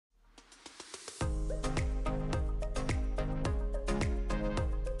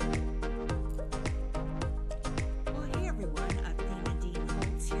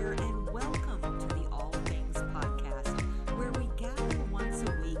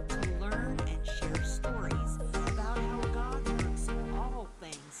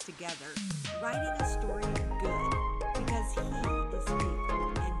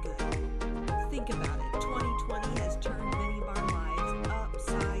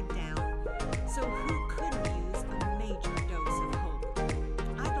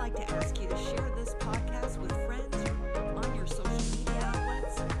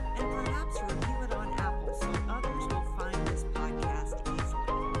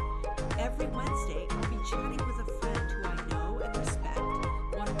chatting with a friend who I know and respect,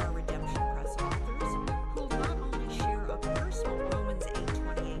 one of our Redemption Press authors, who will not only share a personal Romans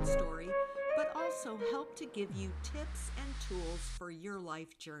 8:28 story, but also help to give you tips and tools for your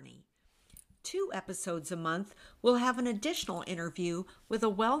life journey. 2 episodes a month, we'll have an additional interview with a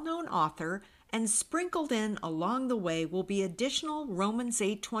well-known author, and sprinkled in along the way will be additional Romans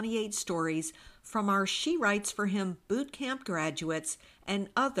 8:28 stories from our She Writes for Him bootcamp graduates and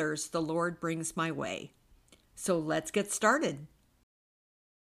others the Lord brings my way. So let's get started.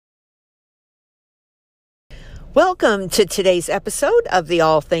 Welcome to today's episode of the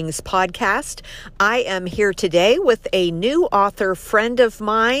All Things Podcast. I am here today with a new author friend of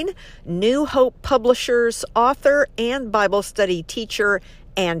mine, New Hope Publishers author and Bible study teacher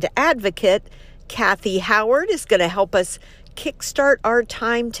and advocate. Kathy Howard is going to help us kickstart our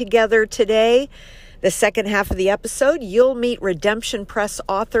time together today. The second half of the episode, you'll meet Redemption Press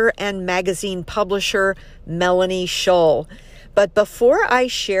author and magazine publisher Melanie Shull. But before I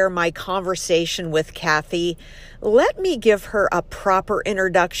share my conversation with Kathy, let me give her a proper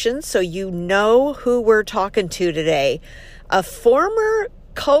introduction so you know who we're talking to today. A former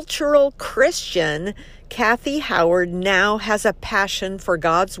cultural Christian, Kathy Howard now has a passion for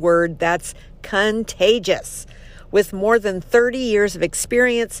God's Word that's contagious. With more than 30 years of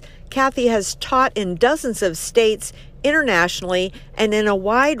experience, Kathy has taught in dozens of states internationally and in a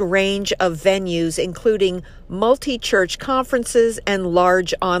wide range of venues, including multi-church conferences and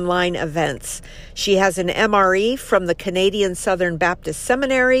large online events. She has an MRE from the Canadian Southern Baptist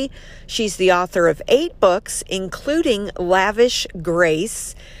Seminary. She's the author of 8 books, including Lavish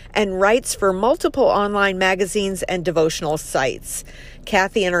Grace, and writes for multiple online magazines and devotional sites.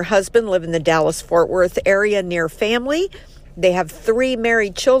 Kathy and her husband live in the Dallas-Fort Worth area near family. They have 3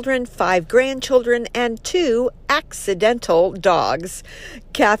 married children, 5 grandchildren, and 2 accidental dogs.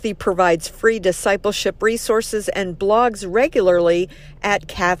 Kathy provides free discipleship resources and blogs regularly at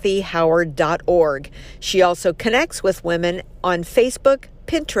kathyhoward.org. She also connects with women on Facebook,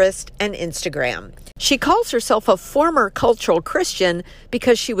 Pinterest, and Instagram. She calls herself a former cultural Christian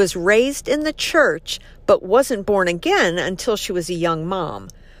because she was raised in the church but wasn't born again until she was a young mom.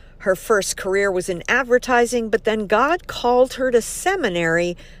 Her first career was in advertising, but then God called her to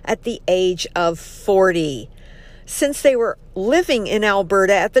seminary at the age of 40. Since they were living in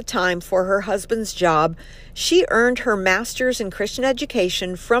Alberta at the time for her husband's job, she earned her master's in Christian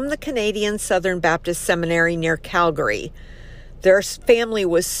education from the Canadian Southern Baptist Seminary near Calgary. Their family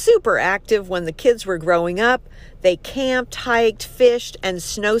was super active when the kids were growing up. They camped, hiked, fished, and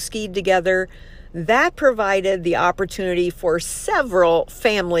snow skied together. That provided the opportunity for several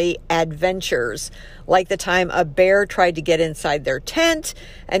family adventures, like the time a bear tried to get inside their tent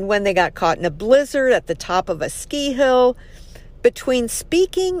and when they got caught in a blizzard at the top of a ski hill. Between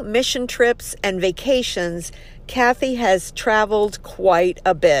speaking, mission trips, and vacations, Kathy has traveled quite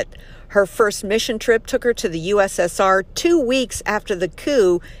a bit. Her first mission trip took her to the USSR 2 weeks after the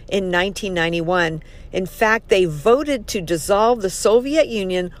coup in 1991. In fact, they voted to dissolve the Soviet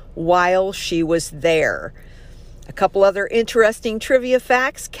Union while she was there. A couple other interesting trivia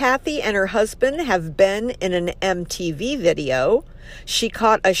facts. Kathy and her husband have been in an MTV video. She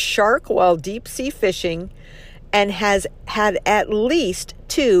caught a shark while deep sea fishing and has had at least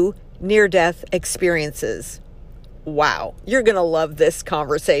 2 near-death experiences. Wow, you're going to love this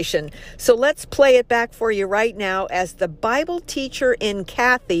conversation. So let's play it back for you right now as the Bible teacher in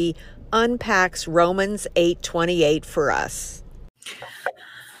Kathy unpacks Romans 8:28 for us.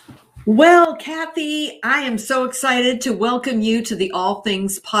 Well, Kathy, I am so excited to welcome you to the All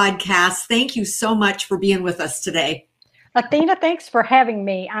Things Podcast. Thank you so much for being with us today. Athena, thanks for having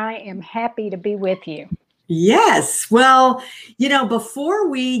me. I am happy to be with you. Yes. Well, before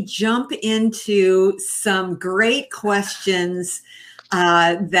we jump into some great questions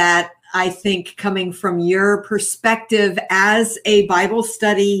that I think coming from your perspective as a Bible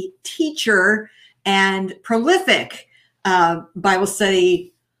study teacher and prolific Bible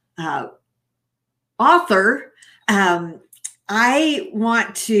study author, I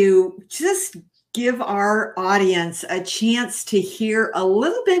want to just give our audience a chance to hear a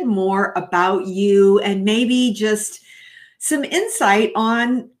little bit more about you and maybe just some insight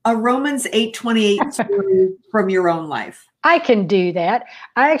on a Romans 8:28 story from your own life. I can do that.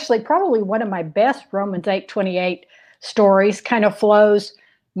 I actually, probably one of my best Romans 8:28 stories kind of flows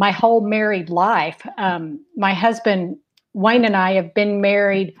my whole married life. My husband, Wayne, and I have been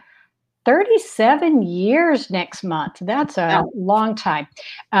married 37 years next month. That's a long time.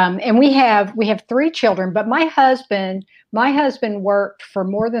 And we have 3 children, but my husband worked for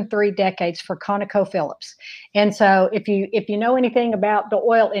more than 3 decades for ConocoPhillips. And so if you know anything about the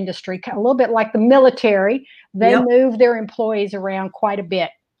oil industry, a little bit like the military, they move their employees around quite a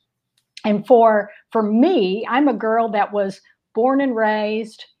bit. And for me, I'm a girl that was born and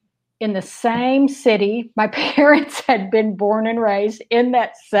raised in the same city. My parents had been born and raised in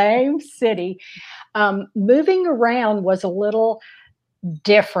that same city. Moving around was a little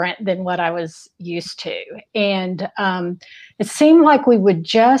different than what I was used to. And it seemed like we would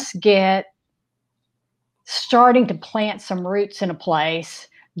just get starting to plant some roots in a place,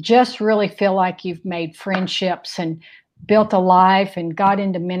 just really feel like you've made friendships and built a life and got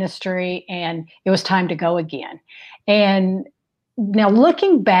into ministry, and it was time to go again. And now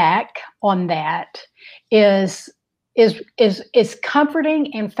looking back on that is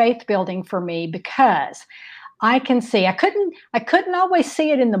comforting and faith building for me, because I can see, I couldn't always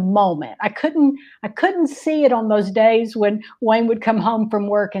see it in the moment. I couldn't see it on those days when Wayne would come home from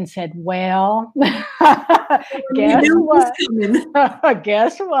work and said, well, guess what?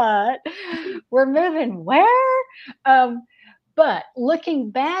 Guess what? We're moving where? But looking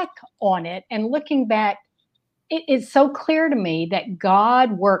back on it and looking back, it is so clear to me that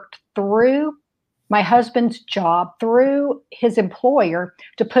God worked through my husband's job, through his employer,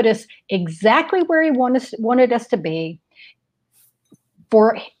 to put us exactly where he wanted us to be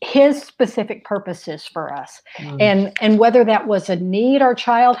for his specific purposes for us. And whether that was a need our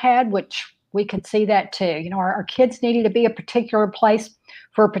child had, which we could see that too. You know, our kids needed to be a particular place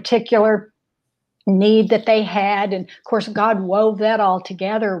for a particular need that they had. And of course, God wove that all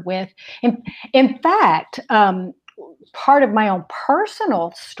together with, in fact, part of my own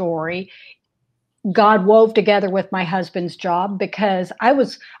personal story, God wove together with my husband's job, because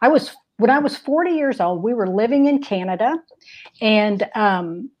when I was 40 years old, we were living in Canada, and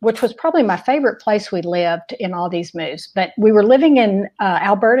which was probably my favorite place we lived in all these moves. But we were living in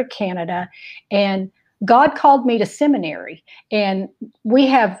Alberta, Canada, and God called me to seminary. And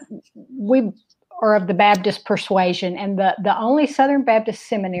we are of the Baptist persuasion, and the only Southern Baptist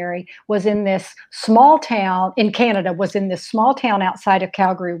seminary was in this small town in Canada, was in this small town outside of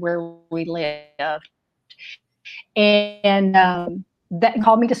Calgary where we lived. And that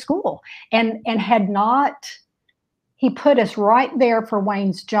called me to school, and had not he put us right there for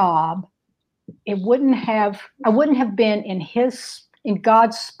Wayne's job, I wouldn't have been in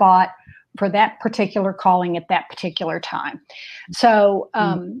God's spot for that particular calling at that particular time. So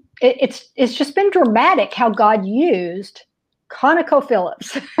it's just been dramatic how God used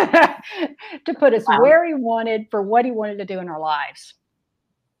ConocoPhillips to put us where he wanted, for what he wanted to do in our lives.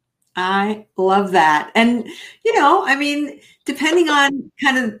 I love that. And, you know, I mean, depending on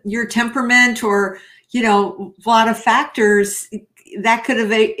kind of your temperament or, you know, a lot of factors, that could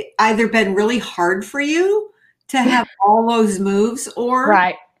have either been really hard for you to have all those moves, or,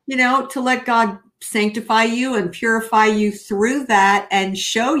 right, you know, to let God sanctify you and purify you through that and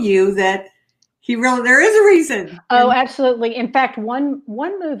show you that there is a reason. Oh, absolutely. In fact, one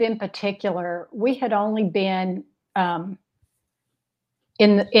move in particular, we had only been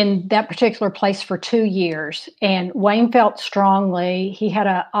in that particular place for 2 years, and Wayne felt strongly he had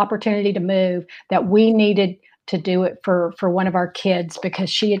an opportunity to move, that we needed to do it for one of our kids, because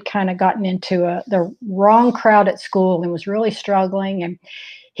she had kind of gotten into the wrong crowd at school and was really struggling. And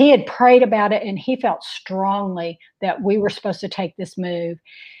he had prayed about it, and he felt strongly that we were supposed to take this move.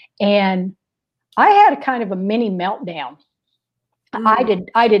 And I had a kind of a mini meltdown. I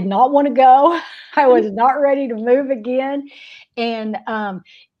did not want to go. I was not ready to move again. And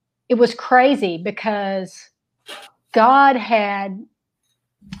it was crazy, because God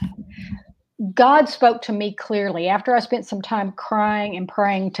spoke to me clearly. After I spent some time crying and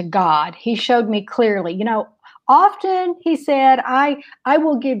praying to God, he showed me clearly, you know, often he said, I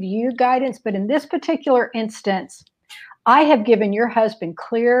will give you guidance, but in this particular instance, I have given your husband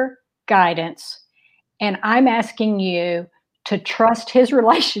clear guidance, and I'm asking you to trust his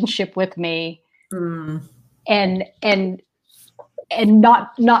relationship with me and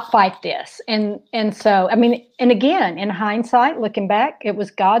not fight this. And so, I mean, and again, in hindsight, looking back, it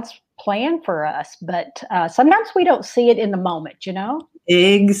was God's plan for us, but sometimes we don't see it in the moment, you know?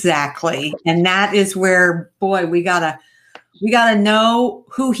 Exactly. And that is where, boy, we gotta know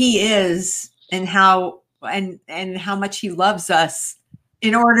who he is and how much he loves us,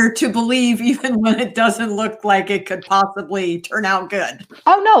 in order to believe, even when it doesn't look like it could possibly turn out good.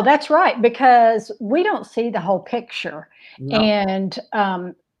 Oh, no, that's right. Because we don't see the whole picture. No. And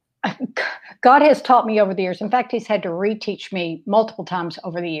God has taught me over the years. In fact, he's had to reteach me multiple times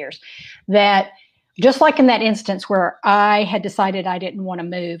over the years that just like in that instance where I had decided I didn't want to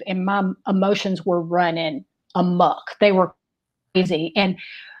move and my emotions were running amok, they were crazy. And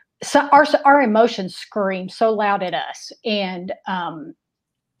so our emotions scream so loud at us. And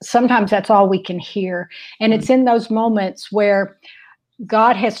sometimes that's all we can hear. And it's in those moments where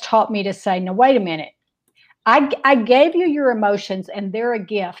God has taught me to say, no, wait a minute. I gave you your emotions and they're a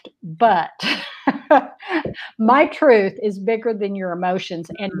gift, but my truth is bigger than your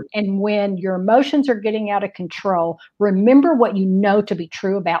emotions. And when your emotions are getting out of control, remember what you know to be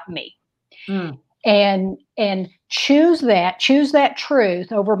true about me. Mm. And choose that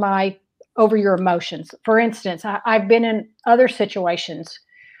truth over your emotions. For instance, I've been in other situations,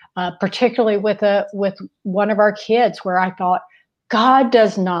 particularly with one of our kids, where I thought, God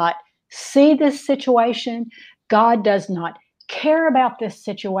does not see this situation. God does not care about this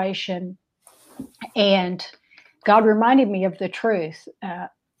situation. And God reminded me of the truth.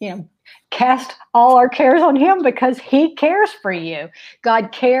 Cast all our cares on him because he cares for you.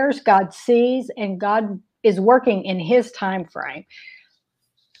 God cares, God sees, and God is working in his time frame.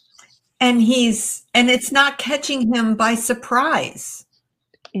 And it's not catching him by surprise.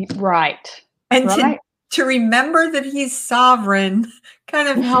 Right. And right. To remember that he's sovereign kind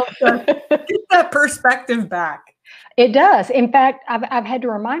of helps us get that perspective back. It does. In fact, I've had to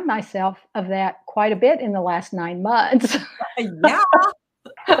remind myself of that quite a bit in the last 9 months. Yeah.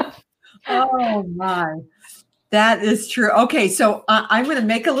 Oh my, that is true. Okay, so I'm going to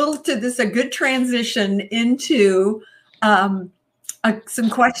make a good transition into some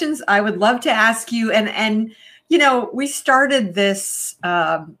questions I would love to ask you. And we started this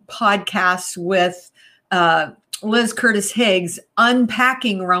podcast with Liz Curtis Higgs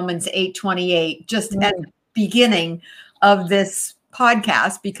unpacking Romans 8:28 just at the beginning of this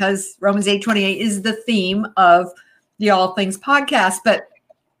podcast, because Romans 8:28 is the theme of the All Things podcast. But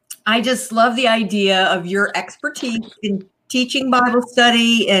I just love the idea of your expertise in teaching Bible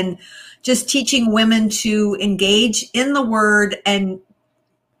study and just teaching women to engage in the Word and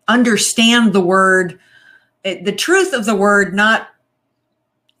understand the Word, the truth of the Word, not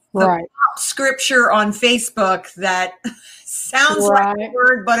the scripture on Facebook that sounds like the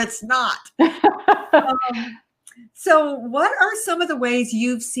Word, but it's not. So what are some of the ways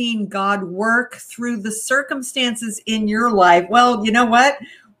you've seen God work through the circumstances in your life? Well, you know what?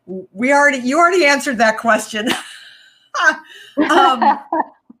 You already answered that question.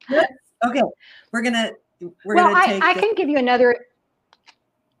 Okay, we're gonna take. I can give you another.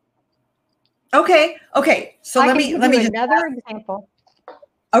 Okay. So let me just another example.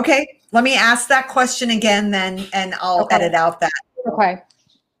 Okay, let me ask that question again, then, and I'll edit out that.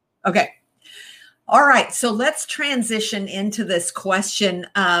 Okay. All right. So let's transition into this question.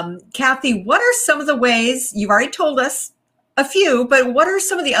 Kathy, what are some of the ways, you've already told us a few, but what are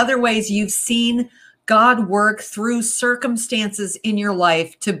some of the other ways you've seen God work through circumstances in your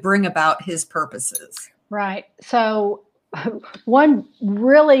life to bring about his purposes? Right. So one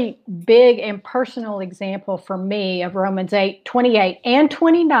really big and personal example for me of Romans 8:28 and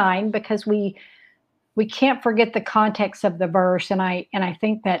 29, because we can't forget the context of the verse, and I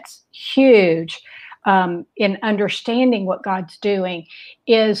think that's huge in understanding what God's doing,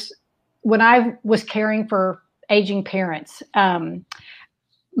 is when I was caring for aging parents.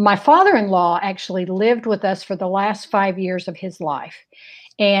 My father-in-law actually lived with us for the last 5 years of his life,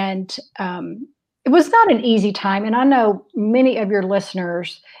 and it was not an easy time. And I know many of your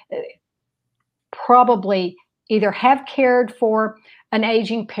listeners probably either have cared for an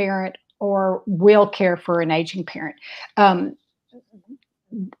aging parent or will care for an aging parent.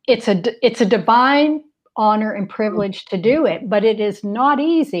 It's a divine honor and privilege to do it, but it is not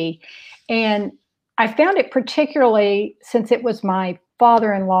easy. And I found it, particularly since it was my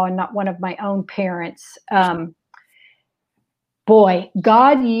father-in-law and not one of my own parents. God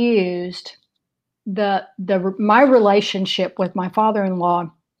used my relationship with my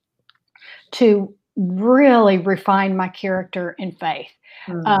father-in-law to really refine my character and faith.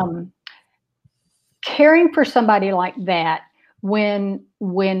 Caring for somebody like that, when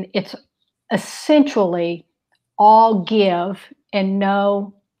it's essentially all give and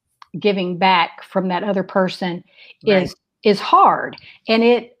no giving back from that other person, is hard. And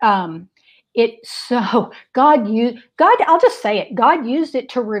I'll just say it. God used it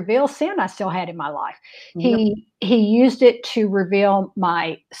to reveal sin I still had in my life. He used it to reveal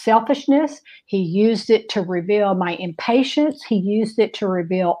my selfishness. He used it to reveal my impatience. He used it to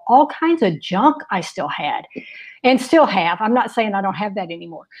reveal all kinds of junk I still had and still have. I'm not saying I don't have that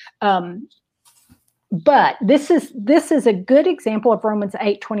anymore. but this is a good example of Romans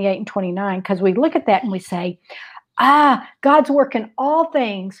 8:28 and 29, because we look at that and we say, God's working all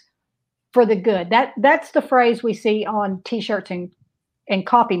things for the good. That's the phrase we see on T-shirts and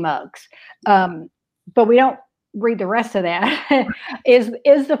coffee mugs. But we don't read the rest of that. is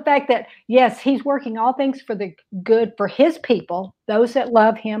the fact that, yes, he's working all things for the good for his people, those that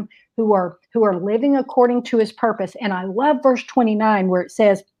love him, who are living according to his purpose. And I love verse 29 where it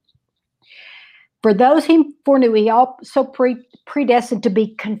says, for those he foreknew, he also predestined to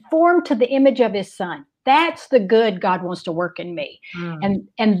be conformed to the image of his son. That's the good God wants to work in me.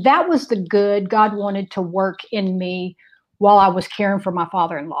 And that was the good God wanted to work in me while I was caring for my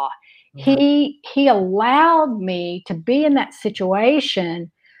father-in-law. He allowed me to be in that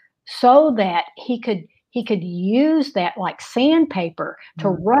situation so that he could use that like sandpaper to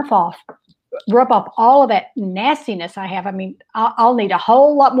rub off all of that nastiness I have. I mean, I'll need a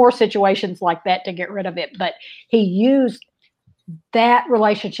whole lot more situations like that to get rid of it. But he used that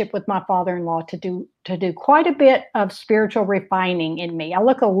relationship with my father-in-law to do quite a bit of spiritual refining in me. I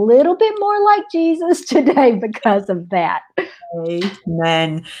look a little bit more like Jesus today because of that.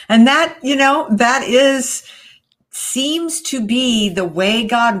 Amen. And that, that seems to be the way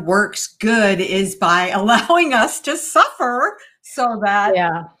God works good, is by allowing us to suffer so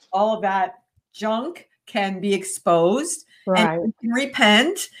that all of that junk can be exposed, right, and we can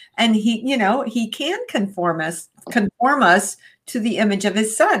repent, and he can conform us to the image of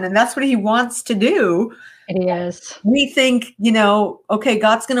his son. And that's what he wants to do. It is. We think, okay,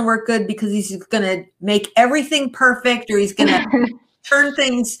 God's going to work good because he's going to make everything perfect, or he's going to turn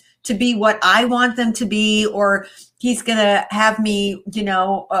things to be what I want them to be, or he's going to have me,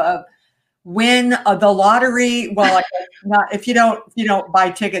 win the lottery. Well, if you don't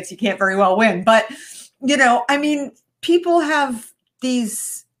buy tickets, you can't very well win. But, people have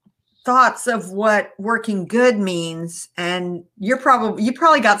these thoughts of what working good means. And you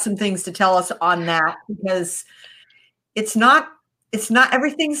probably got some things to tell us on that, because it's not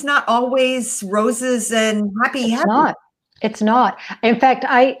everything's not always roses and happy. It's not. In fact,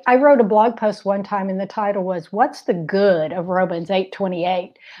 I wrote a blog post one time and the title was, "What's the good of Romans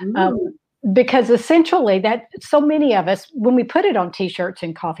 8:28?" Because essentially that so many of us, when we put it on T-shirts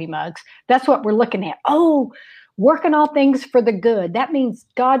and coffee mugs, that's what we're looking at. Oh, working all things for the good. That means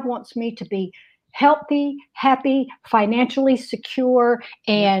God wants me to be healthy, happy, financially secure,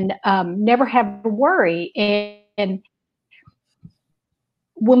 and never have to worry. And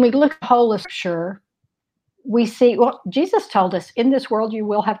when we look at the whole of Scripture, we see, well, Jesus told us, in this world you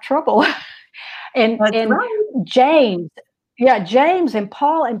will have trouble. and right. James and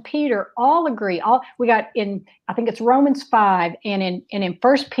Paul and Peter all agree. We got in, I think it's Romans 5 and in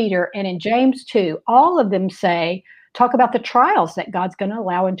 1 Peter and in James 2, all of them talk about the trials that God's going to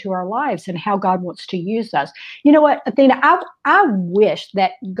allow into our lives and how God wants to use us. You know what, Athena, I wish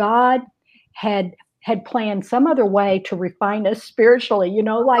that God had planned some other way to refine us spiritually,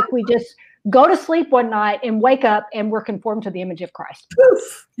 like we just go to sleep one night and wake up and we're conformed to the image of Christ.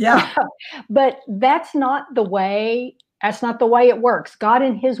 Oof. Yeah. But that's not the way it works. God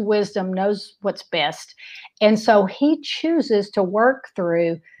in his wisdom knows what's best. And so he chooses to work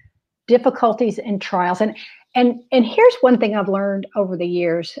through difficulties and trials. And here's one thing I've learned over the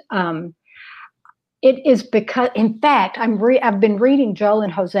years. It is because, in fact, I've been reading Joel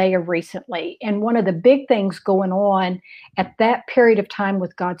and Hosea recently, and one of the big things going on at that period of time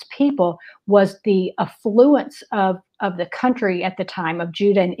with God's people was the affluence of the country at the time, of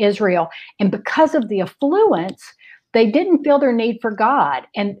Judah and Israel. And because of the affluence, they didn't feel their need for God.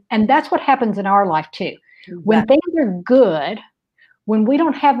 And that's what happens in our life too. Exactly. When things are good, when we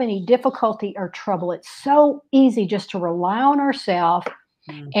don't have any difficulty or trouble, it's so easy just to rely on ourselves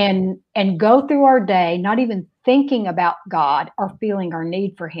and go through our day, not even thinking about God or feeling our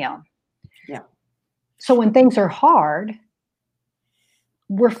need for him. Yeah. So when things are hard,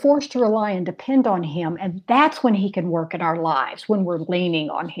 we're forced to rely and depend on him. And that's when he can work in our lives, when we're leaning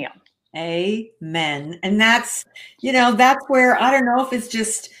on him. Amen. And that's where, I don't know if it's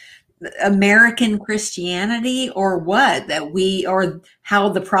just American Christianity or what, or how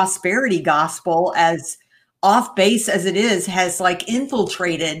the prosperity gospel, as off base as it is, has like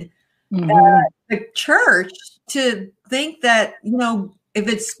infiltrated the church to think that, if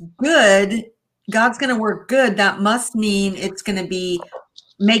it's good, God's going to work good. That must mean it's going to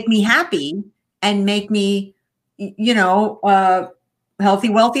make me happy and make me, healthy,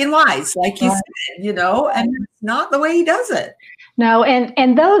 wealthy, and wise, like you said, and it's not the way he does it. No,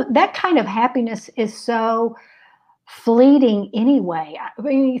 and though that kind of happiness is so fleeting anyway. I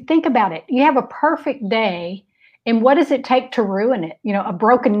mean, you think about it. You have a perfect day, and what does it take to ruin it? A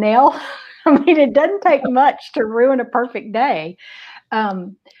broken nail. I mean, it doesn't take much to ruin a perfect day.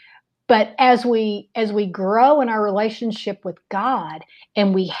 Um, but as we grow in our relationship with God,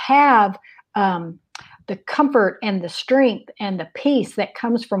 and we have the comfort and the strength and the peace that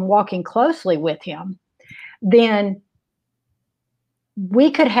comes from walking closely with Him, then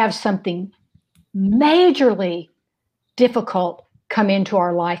we could have something majorly difficult come into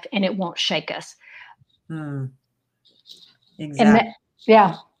our life and it won't shake us. Exactly. And that,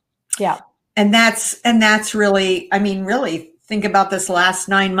 yeah. And that's really, I mean, really think about this last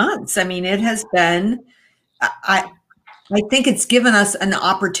 9 months. I mean, it has been, I think it's given us an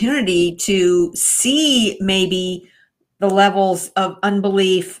opportunity to see maybe the levels of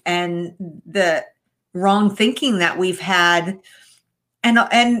unbelief and the wrong thinking that we've had. And,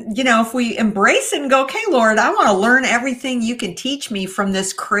 if we embrace it and go, okay, Lord, I want to learn everything you can teach me from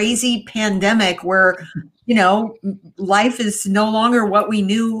this crazy pandemic where, life is no longer what we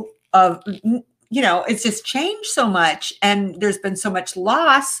knew of, it's just changed so much and there's been so much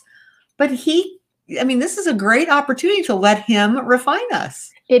loss, but this is a great opportunity to let Him refine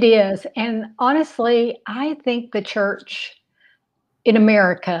us. It is. And honestly, I think the church in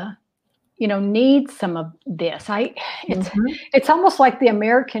America, needs some of this. It's almost like the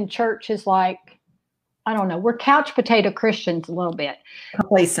American church is like, I don't know, we're couch potato Christians a little bit.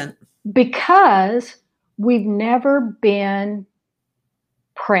 Complacent. Because we've never been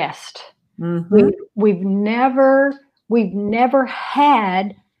pressed. We've never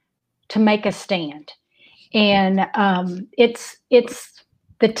had to make a stand. And it's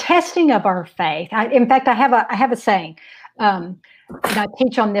the testing of our faith. In fact, I have a saying, and I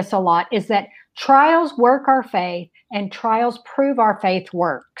teach on this a lot, is that trials work our faith and trials prove our faith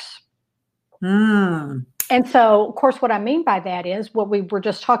works. And so, of course, what I mean by that is what we were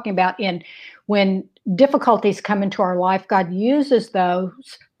just talking about when difficulties come into our life, God uses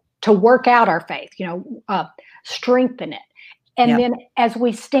those to work out our faith, strengthen it. And then as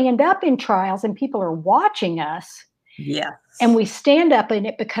we stand up in trials and people are watching us, and we stand up in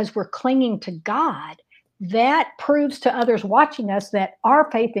it because we're clinging to God, that proves to others watching us that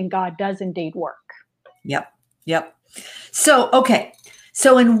our faith in God does indeed work. Yep. So, okay.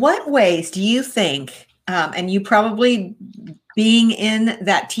 So in what ways do you think, and you probably being in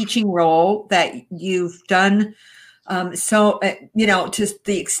that teaching role that you've done, to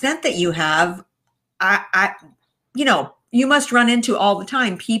the extent that you have, you must run into all the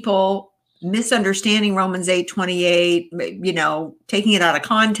time people misunderstanding Romans 8:28, taking it out of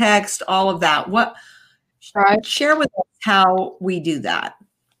context, all of that. Right. Share with us how we do that.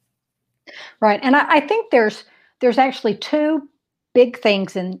 Right. And I think there's actually two big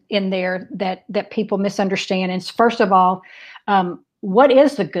things in there that people misunderstand. And first of all, what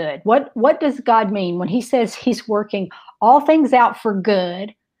is the good? What does God mean when He says He's working all things out for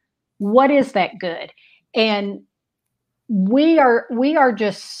good? What is that good? And we are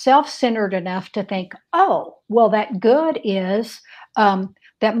just self-centered enough to think, oh, well, that good is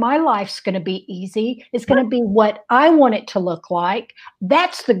that my life's going to be easy. It's going to be what I want it to look like.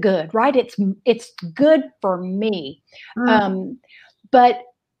 That's the good, right? It's good for me. But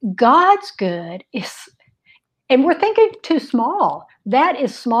God's good is, and we're thinking too small. That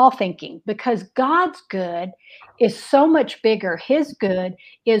is small thinking, because God's good is so much bigger. His good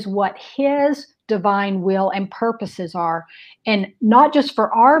is what His divine will and purposes are, and not just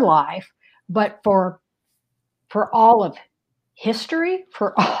for our life, but for all of history,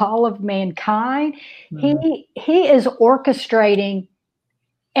 for all of mankind. He is orchestrating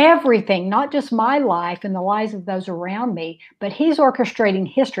everything, not just my life and the lives of those around me, but He's orchestrating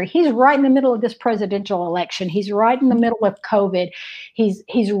history. He's right in the middle of this presidential election. He's right in the middle of COVID.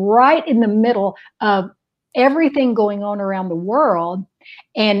 He's right in the middle of everything going on around the world,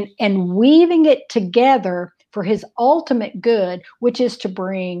 and weaving it together for His ultimate good, which is to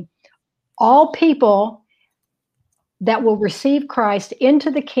bring all people that will receive Christ into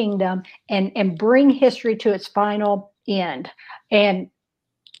the kingdom and bring history to its final end. And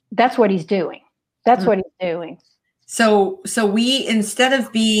that's what He's doing. That's what He's doing. So we, instead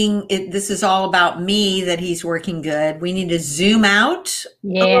of being, this is all about me, that He's working good, we need to zoom out.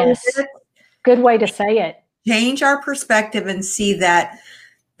 Yes. Good way to say it. Change our perspective and see that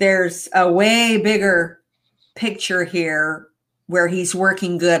there's a way bigger picture here where He's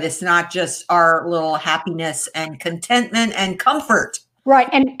working good. It's not just our little happiness and contentment and comfort. Right.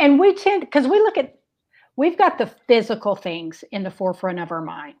 And we tend, because we've got the physical things in the forefront of our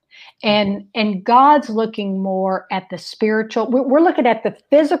mind, and God's looking more at the spiritual. We're looking at the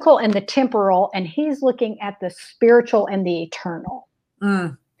physical and the temporal, and He's looking at the spiritual and the eternal.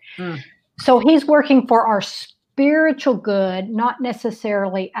 So He's working for our spiritual good, not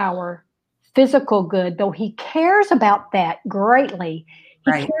necessarily our physical good, though he cares about that greatly,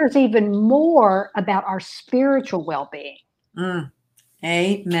 he Right. cares even more about our spiritual well-being. Mm.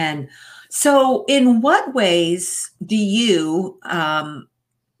 Amen. So, in what ways do you,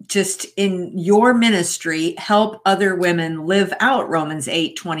 just in your ministry, help other women live out Romans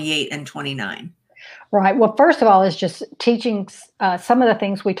 8:28 and 29? Right. Well, first of all, is just teaching some of the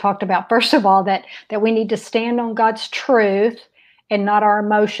things we talked about. First of all, that we need to stand on God's truth and not our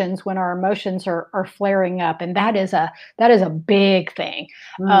emotions when our emotions are flaring up, and that is a big thing.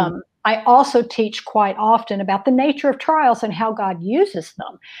 Mm. I also teach quite often about the nature of trials and how God uses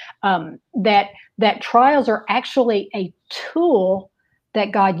them. That trials are actually a tool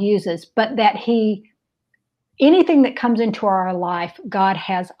that God uses, but that anything that comes into our life, God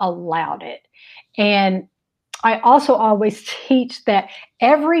has allowed it. And I also always teach that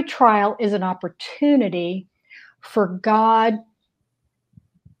every trial is an opportunity for God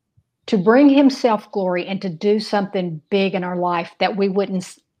to bring himself glory and to do something big in our life that we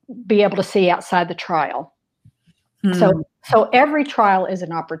wouldn't be able to see outside the trial. So, Hmm. so every trial is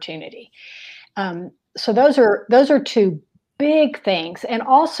an opportunity. So those are two big things. And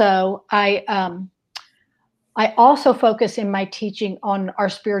also, I also focus in my teaching on our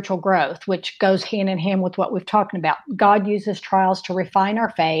spiritual growth, which goes hand in hand with what we've talked about. God uses trials to refine our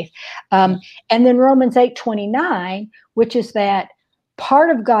faith. And then Romans 8:29, which is that part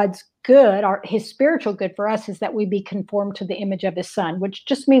of God's good, his spiritual good for us, is that we be conformed to the image of his son, which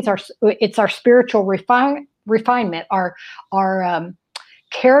just means it's our spiritual refinement, our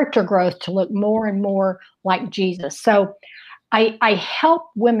character growth to look more and more like Jesus. So I help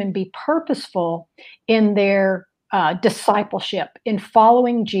women be purposeful in their discipleship, in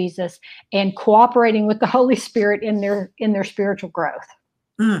following Jesus, and cooperating with the Holy Spirit in their spiritual growth.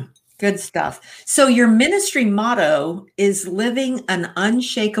 Mm. Good stuff. So, your ministry motto is living an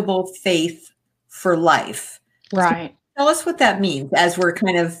unshakable faith for life. So Right. tell us what that means as we're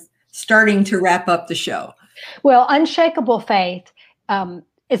kind of starting to wrap up the show. Well, unshakable faith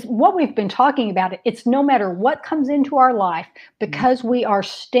is what we've been talking about. It's no matter what comes into our life, because we are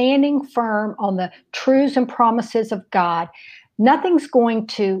standing firm on the truths and promises of God, nothing's going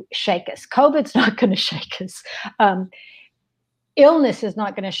to shake us. COVID's not going to shake us. Illness is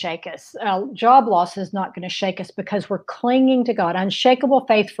not going to shake us. Job loss is not going to shake us, because we're clinging to God. Unshakable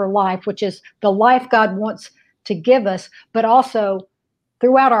faith for life, which is the life God wants to give us, but also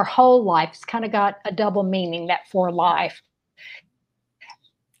throughout our whole life. It's kind of got a double meaning, that for life.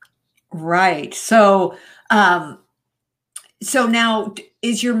 Right. So, so now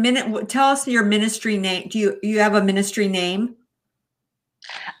is your tell us your ministry name. Do you have a ministry name?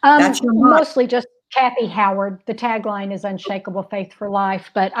 That's your motto. Mostly just Kathy Howard. The tagline is Unshakable Faith for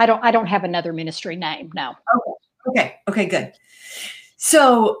Life, but I don't have another ministry name. No. Okay, good.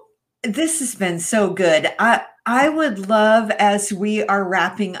 So this has been so good. I would love, as we are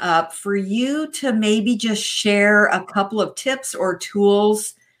wrapping up, for you to maybe just share a couple of tips or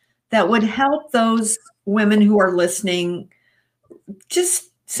tools that would help those women who are listening, just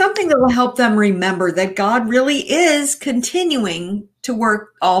something that will help them remember that God really is continuing to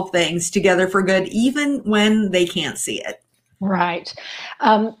work all things together for good, even when they can't see it. Right.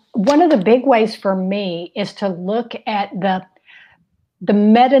 One of the big ways for me is to look at the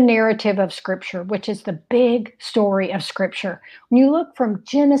meta narrative of Scripture, which is the big story of Scripture. When you look from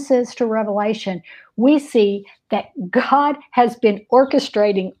Genesis to Revelation, we see that God has been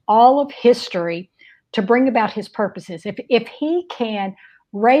orchestrating all of history to bring about his purposes. If he can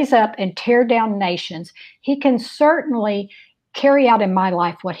raise up and tear down nations, he can certainly carry out in my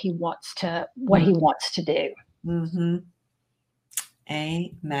life what he wants to do. Mm-hmm.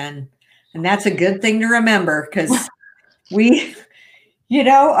 Amen. And that's a good thing to remember, because we,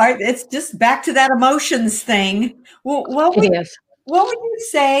 it's just back to that emotions thing. Well, what would you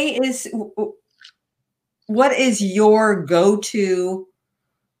say what is your go-to?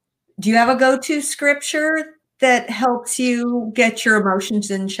 Do you have a go-to scripture that helps you get your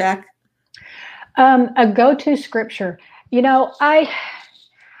emotions in check? A go-to scripture. I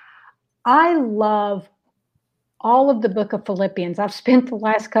love all of the book of Philippians. I've spent the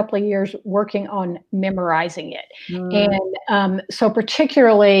last couple of years working on memorizing it. And so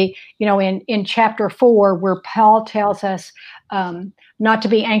particularly, in chapter 4, where Paul tells us not to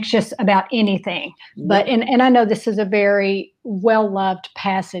be anxious about anything. But, and I know this is a very well-loved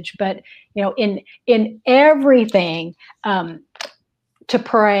passage, but, in everything, to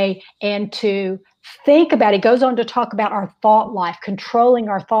pray and to think about. It goes on to talk about our thought life, controlling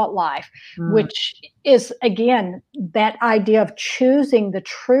our thought life, which is, again, that idea of choosing the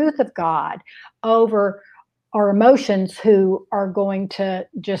truth of God over our emotions who are going to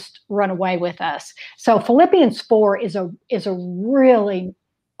just run away with us. So Philippians 4 is a really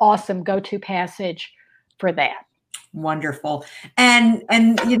awesome go-to passage for that. Wonderful. And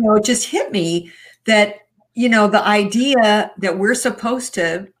it just hit me that, the idea that we're supposed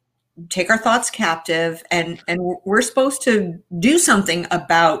to take our thoughts captive and we're supposed to do something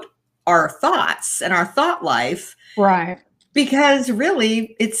about our thoughts and our thought life. Right. Because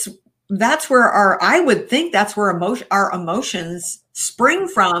really that's where I would think that's where our emotions spring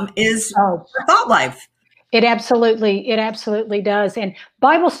from is our thought life. It absolutely does. And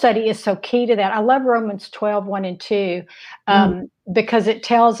Bible study is so key to that. I love Romans 12, 1 and 2, because it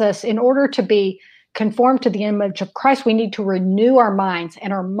tells us in order to be conformed to the image of Christ, we need to renew our minds,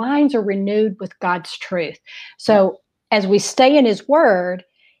 and our minds are renewed with God's truth. So as we stay in his word,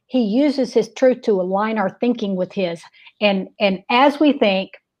 he uses his truth to align our thinking with his. And as we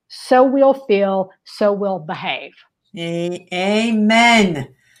think, so we'll feel, so we'll behave. Amen.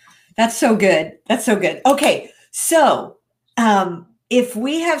 That's so good. That's so good. Okay. So if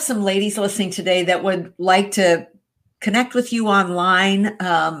we have some ladies listening today that would like to connect with you online,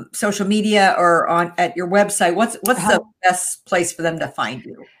 social media, or at your website, what's the best place for them to find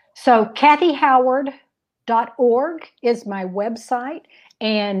you? So kathyhoward.org is my website.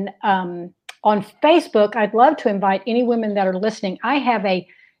 And on Facebook, I'd love to invite any women that are listening. I have a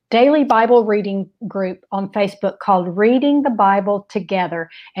daily Bible reading group on Facebook called Reading the Bible Together.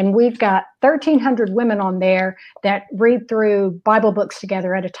 And we've got 1,300 women on there that read through Bible books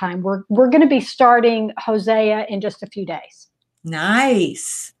together at a time. We're going to be starting Hosea in just a few days.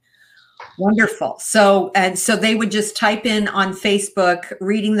 Nice. Wonderful. So they would just type in on Facebook,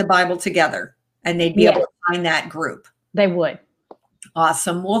 Reading the Bible Together, and they'd be able to find that group. They would.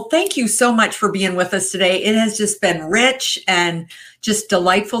 Awesome. Well, thank you so much for being with us today. It has just been rich and just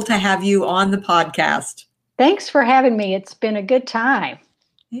delightful to have you on the podcast. Thanks for having me. It's been a good time.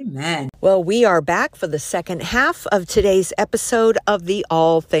 Amen. Well, we are back for the second half of today's episode of the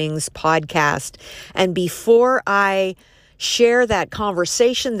All Things Podcast. And before I share that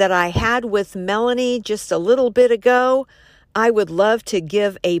conversation that I had with Melanie just a little bit ago, I would love to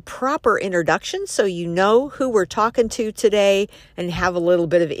give a proper introduction so you know who we're talking to today and have a little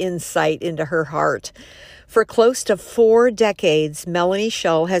bit of insight into her heart. For close to 4 decades, Melanie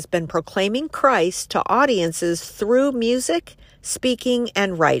Shull has been proclaiming Christ to audiences through music, speaking,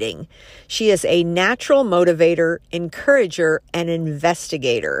 and writing. She is a natural motivator, encourager, and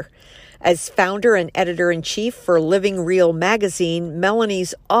investigator. As founder and editor-in-chief for Living Real magazine,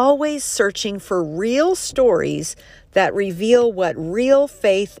 Melanie's always searching for real stories that reveal what real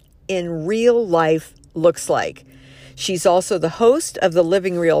faith in real life looks like. She's also the host of the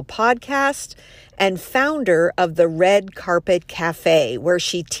Living Real podcast and founder of the Red Carpet Cafe, where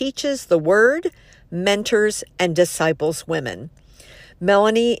she teaches the word, mentors, and disciples women.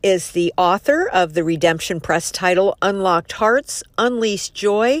 Melanie is the author of the Redemption Press title, Unlocked Hearts, Unleashed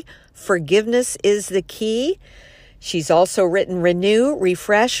Joy, Forgiveness is the Key. She's also written Renew,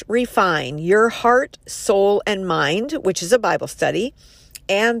 Refresh, Refine, Your Heart, Soul, and Mind, which is a Bible study,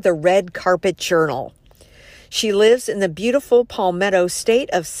 and the Red Carpet Journal. She lives in the beautiful Palmetto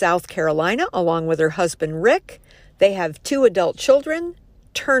State of South Carolina, along with her husband, Rick. They have 2 adult children,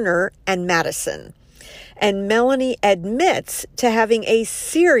 Turner and Madison. And Melanie admits to having a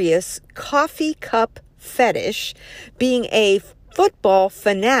serious coffee cup fetish, being a football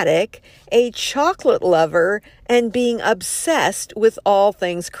fanatic, a chocolate lover, and being obsessed with all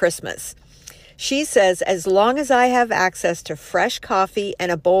things Christmas. She says, as long as I have access to fresh coffee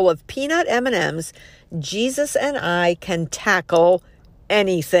and a bowl of peanut M&Ms, Jesus and I can tackle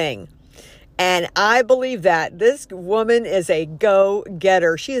anything. And I believe that. This woman is a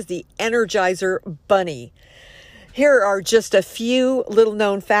go-getter. She is the Energizer Bunny. Here are just a few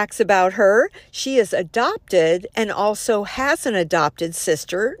little-known facts about her. She is adopted and also has an adopted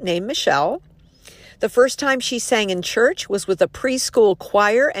sister named Michelle. The first time she sang in church was with a preschool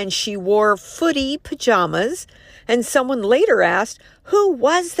choir, and she wore footy pajamas. And someone later asked, who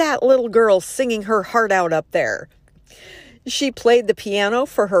was that little girl singing her heart out up there? She played the piano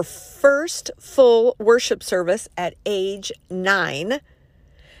for her first full worship service at age 9.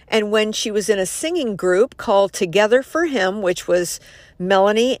 And when she was in a singing group called Together for Him, which was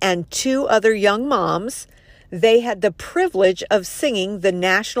Melanie and 2 other young moms, they had the privilege of singing the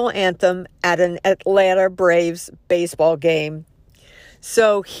national anthem at an Atlanta Braves baseball game.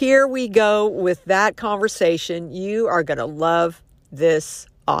 So here we go with that conversation. You are going to love this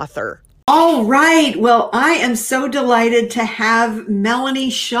author. All right. Well, I am so delighted to have Melanie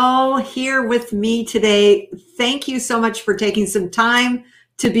Shull here with me today. Thank you so much for taking some time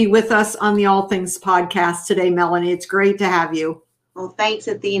to be with us on the All Things podcast today, Melanie. It's great to have you. Well, thanks,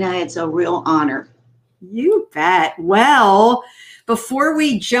 Athena. It's a real honor. You bet. Well, before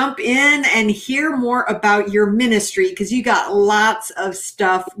we jump in and hear more about your ministry, because you got lots of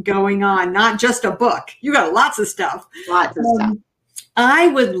stuff going on, not just a book, you got lots of stuff. Lots of stuff. I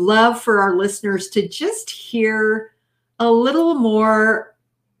would love for our listeners to just hear a little more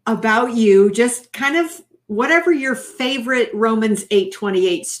about you, just kind of whatever your favorite Romans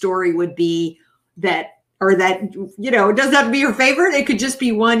 8:28 story would be that, it doesn't have to be your favorite. It could just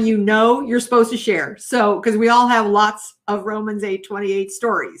be one you're supposed to share. So, because we all have lots of Romans 8:28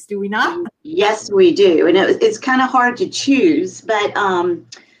 stories, do we not? Yes, we do. And it's kind of hard to choose, but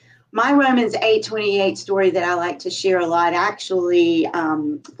my Romans 8:28 story that I like to share a lot actually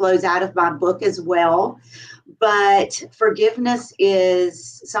flows out of my book as well. But forgiveness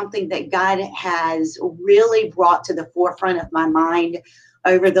is something that God has really brought to the forefront of my mind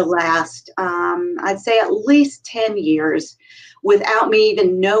over the last, I'd say at least 10 years, without me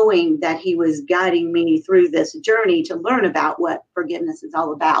even knowing that he was guiding me through this journey to learn about what forgiveness is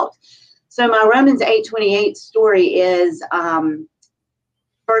all about. So my Romans 8:28 story is,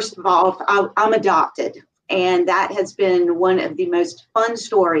 first of all, I'm adopted. And that has been one of the most fun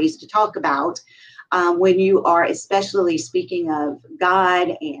stories to talk about. When you are especially speaking of God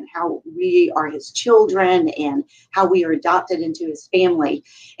and how we are his children and how we are adopted into his family.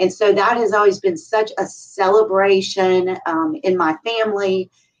 And so that has always been such a celebration in my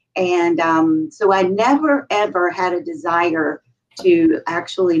family. And so I never, ever had a desire to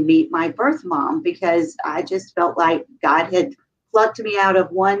actually meet my birth mom, because I just felt like God had plucked me out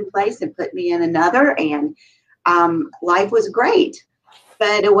of one place and put me in another. And life was great.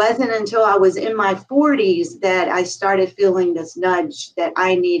 But it wasn't until I was in my 40s that I started feeling this nudge that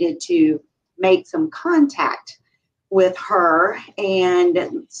I needed to make some contact with her.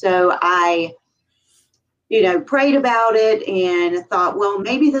 And so I, prayed about it and thought, well,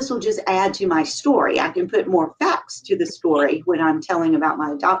 maybe this will just add to my story. I can put more facts to the story when I'm telling about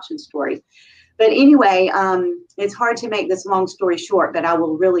my adoption story. But anyway, it's hard to make this long story short, but I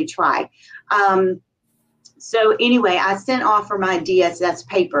will really try. So anyway, I sent off for my DSS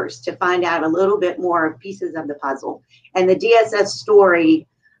papers to find out a little bit more pieces of the puzzle. And the DSS story,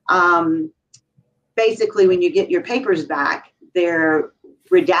 basically, when you get your papers back, they're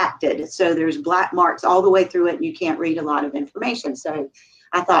redacted. So there's black marks all the way through it, and you can't read a lot of information. So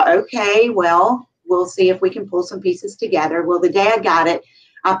I thought, okay, well, we'll see if we can pull some pieces together. Well, the day I got it,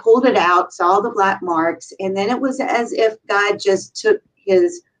 I pulled it out, saw the black marks, and then it was as if God just took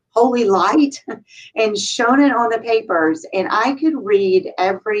his holy light and shone it on the papers, and I could read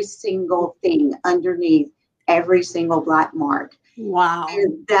every single thing underneath every single black mark. Wow.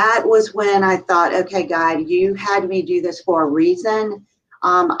 And that was when I thought, okay, God, you had me do this for a reason.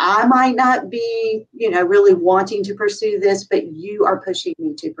 I might not be, really wanting to pursue this, but you are pushing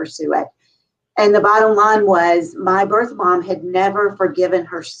me to pursue it. And the bottom line was, my birth mom had never forgiven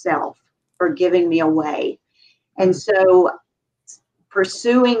herself for giving me away. And so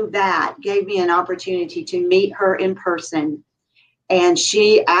pursuing that gave me an opportunity to meet her in person, and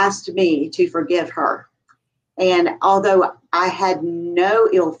she asked me to forgive her. And although I had no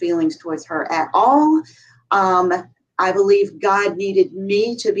ill feelings towards her at all, I believe God needed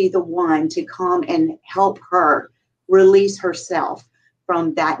me to be the one to come and help her release herself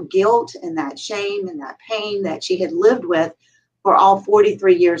from that guilt and that shame and that pain that she had lived with for all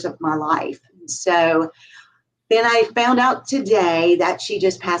 43 years of my life. So then I found out today that she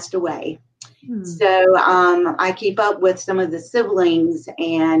just passed away. So I keep up with some of the siblings,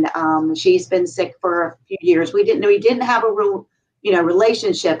 and she's been sick for a few years. We didn't have a real,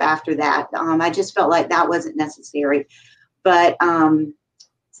 relationship after that. I just felt like that wasn't necessary. But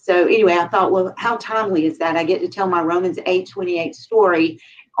so anyway, I thought, well, how timely is that? I get to tell my Romans 8:28 story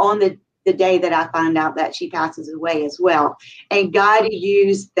on the day that I find out that she passes away as well. And God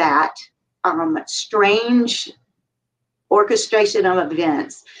used that strange orchestration of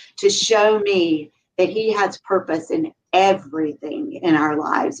events to show me that he has purpose in everything in our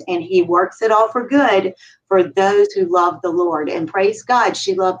lives, and he works it all for good for those who love the Lord. And praise God,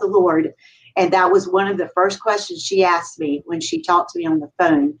 she loved the Lord. And that was one of the first questions she asked me when she talked to me on the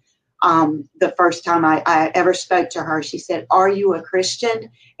phone. The first time I ever spoke to her, she said, "Are you a Christian,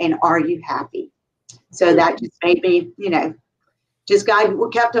 and are you happy?" So that just made me, just God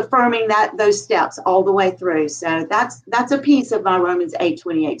kept affirming those steps all the way through. So that's a piece of my Romans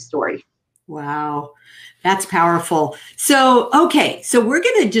 8:28 story. Wow, that's powerful. So, okay, so we're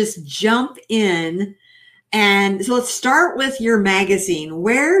going to just jump in. And so let's start with your magazine.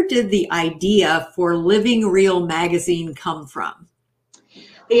 Where did the idea for Living Real magazine come from?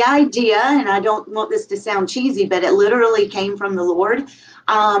 The idea, and I don't want this to sound cheesy, but it literally came from the Lord.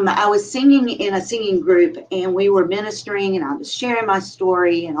 I was singing in a singing group, and we were ministering, and I was sharing my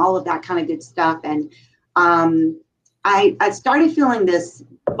story and all of that kind of good stuff. And I started feeling this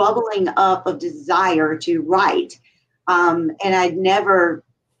bubbling up of desire to write. And I'd never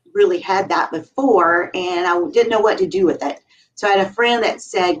really had that before, and I didn't know what to do with it. So I had a friend that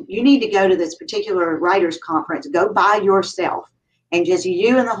said, you need to go to this particular writers conference, go by yourself, and just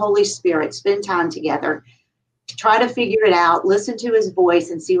you and the Holy Spirit spend time together, try to figure it out, listen to his voice,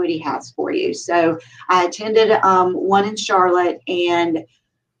 and see what he has for you. So I attended one in Charlotte, and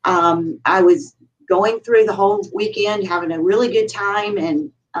I was going through the whole weekend, having a really good time,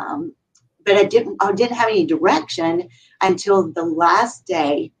 and but I didn't have any direction until the last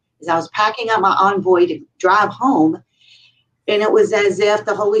day, as I was packing up my envoy to drive home. And it was as if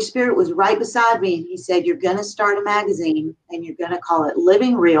the Holy Spirit was right beside me. And he said, you're going to start a magazine, and you're going to call it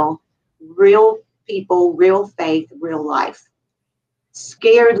Living Real, Real People, Real Faith, Real Life.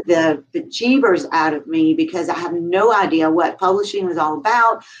 Scared the jeebers out of me, because I have no idea what publishing was all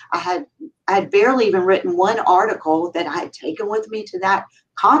about. I had barely even written one article that I had taken with me to that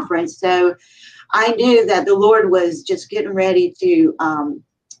conference. So I knew that the Lord was just getting ready to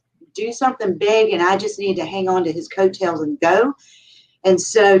do something big, and I just need to hang on to his coattails and go. And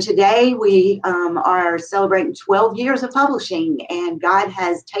so today we are celebrating 12 years of publishing, and God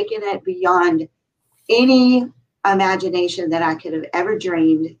has taken it beyond any imagination that I could have ever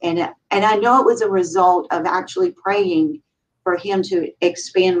dreamed. And I know it was a result of actually praying for him to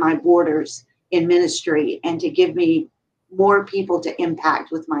expand my borders in ministry and to give me more people to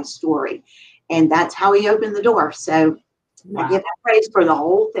impact with my story. And that's how he opened the door. So wow. I give him praise for the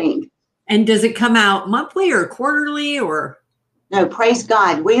whole thing. And does it come out monthly or quarterly or? No, praise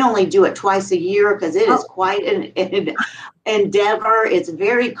God. We only do it twice a year because it is quite an endeavor. It's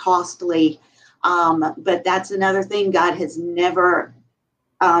very costly. But that's another thing. God has never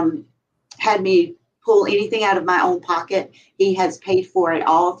had me pull anything out of my own pocket. He has paid for it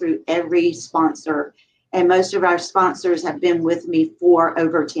all through every sponsor. And most of our sponsors have been with me for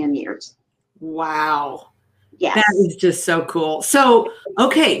over 10 years. Wow. Yes. That is just so cool. So,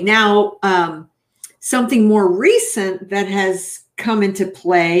 okay, now something more recent that has come into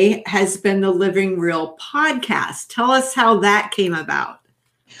play has been the Living Real podcast. Tell us how that came about.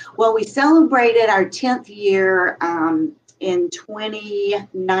 Well, we celebrated our 10th year in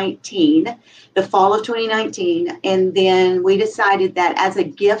 2019, the fall of 2019. And then we decided that as a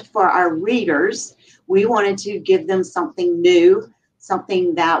gift for our readers, we wanted to give them something new,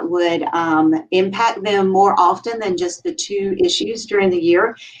 something that would impact them more often than just the 2 issues during the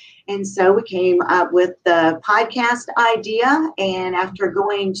year. And so we came up with the podcast idea. And after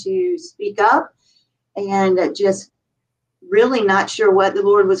going to speak up and just really not sure what the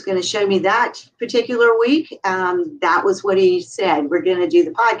Lord was going to show me that particular week, that was what he said, we're going to do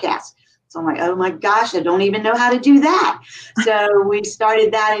the podcast. So I'm like, oh my gosh, I don't even know how to do that. So we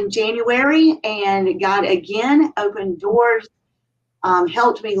started that in January, and God again opened doors,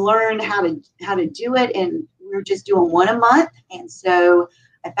 helped me learn how to do it. And we're just doing one a month. And so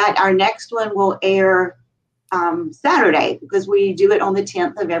in fact, our next one will air Saturday, because we do it on the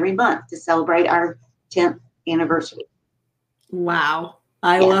 10th of every month to celebrate our 10th anniversary. Wow.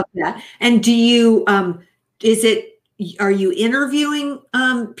 I love that. And do you, are you interviewing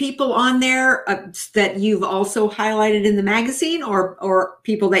people on there that you've also highlighted in the magazine, or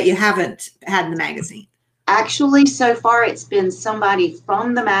people that you haven't had in the magazine? Actually, so far, it's been somebody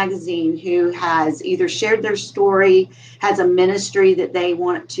from the magazine who has either shared their story, has a ministry that they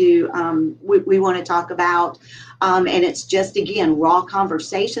want to, we want to talk about. And it's just, again, raw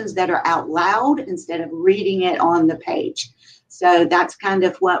conversations that are out loud instead of reading it on the page. So that's kind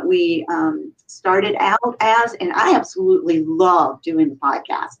of what we started out as. And I absolutely love doing the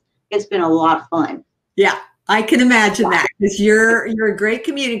podcast. It's been a lot of fun. Yeah, I can imagine that, because you're a great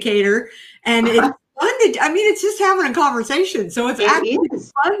communicator, and it's fun to, it's just having a conversation. So it's actually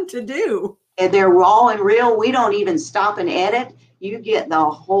fun to do. And they're raw and real. We don't even stop and edit. You get the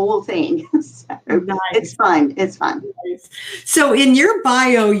whole thing. So nice. It's fun. It's fun. Nice. So in your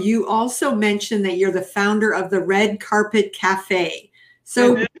bio, you also mentioned that you're the founder of the Red Carpet Cafe.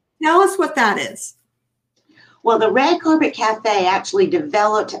 So tell us what that is. Well, the Red Carpet Cafe actually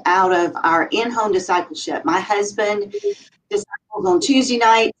developed out of our in-home discipleship. My husband disciples on Tuesday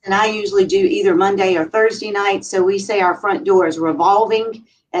nights, and I usually do either Monday or Thursday nights. So we say our front door is revolving.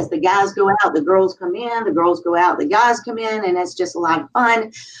 As the guys go out, the girls come in, the girls go out, the guys come in, and it's just a lot of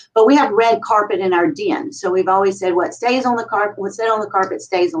fun. But we have red carpet in our den. So we've always said what stays on the carpet, what's set on the carpet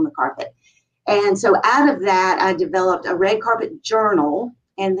stays on the carpet. And so out of that, I developed a red carpet journal.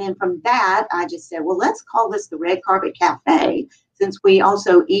 And then from that, I just said, well, let's call this the Red Carpet Cafe, since we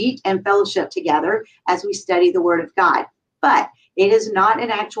also eat and fellowship together as we study the Word of God. But it is not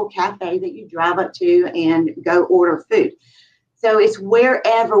an actual cafe that you drive up to and go order food. So it's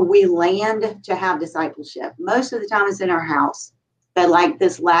wherever we land to have discipleship. Most of the time it's in our house. But like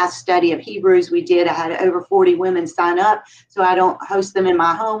this last study of Hebrews we did, I had over 40 women sign up. So I don't host them in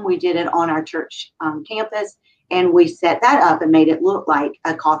my home. We did it on our church campus. And we set that up and made it look like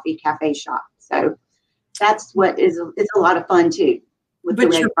a coffee cafe shop. So that's what it's a lot of fun too with the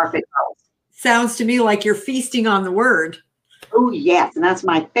Red Carpet Girls. Sounds to me like you're feasting on the Word. Oh, yes. And that's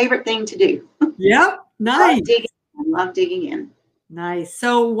my favorite thing to do. Yep. Nice. Love digging in. Nice.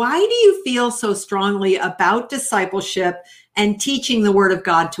 So why do you feel so strongly about discipleship and teaching the Word of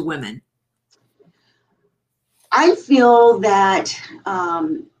God to women? I feel that,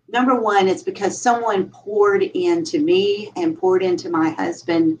 number one, it's because someone poured into me and poured into my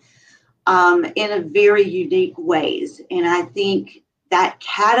husband in a very unique ways. And I think that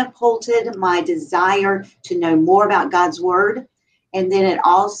catapulted my desire to know more about God's Word. And then it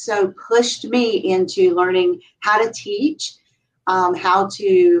also pushed me into learning how to teach, how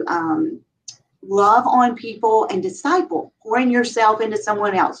to love on people and disciple, pouring yourself into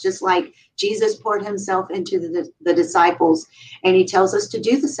someone else, just like Jesus poured himself into the disciples. And he tells us to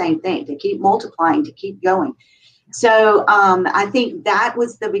do the same thing, to keep multiplying, to keep going. So I think that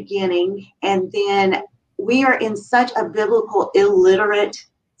was the beginning. And then we are in such a biblical illiterate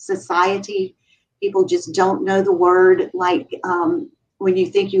society. People just don't know the Word. Like when you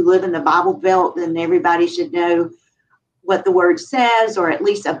think you live in the Bible Belt, then everybody should know what the Word says, or at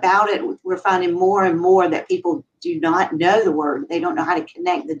least about it. We're finding more and more that people do not know the Word. They don't know how to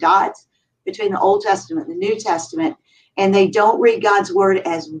connect the dots between the Old Testament and the New Testament. And they don't read God's Word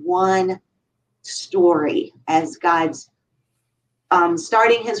as one story, as God's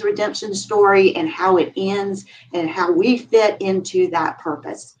starting his redemption story and how it ends and how we fit into that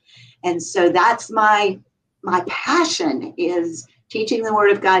purpose. And so that's my passion, is teaching the Word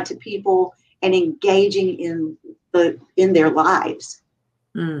of God to people and engaging in their lives.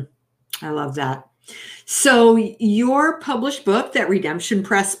 I love that. So your published book that Redemption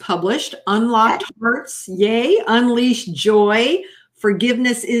Press published, Unlocked Hearts, Yay, Unleash Joy,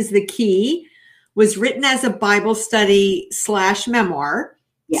 Forgiveness is the Key, was written as a Bible study / memoir.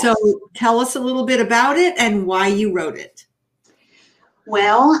 Yes. So tell us a little bit about it and why you wrote it.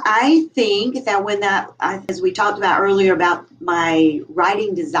 Well, I think that as we talked about earlier about my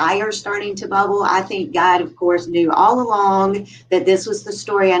writing desire starting to bubble, I think God, of course, knew all along that this was the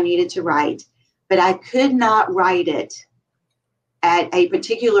story I needed to write, but I could not write it at a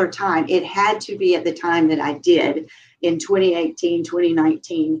particular time. It had to be at the time that I did in 2018,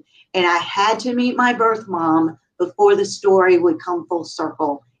 2019. And I had to meet my birth mom before the story would come full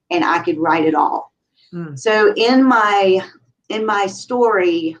circle and I could write it all. So in my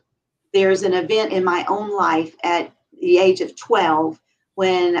story, there's an event in my own life at the age of 12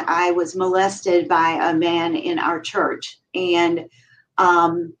 when I was molested by a man in our church. And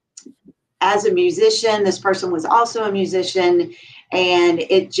as a musician, this person was also a musician, and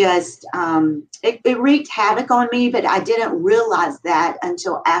it just, it wreaked havoc on me, but I didn't realize that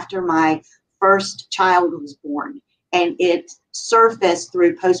until after my first child was born, and it surfaced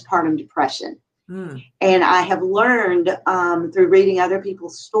through postpartum depression. And I have learned through reading other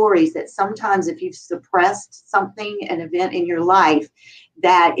people's stories that sometimes if you've suppressed something, an event in your life,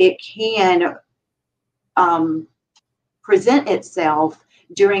 that it can present itself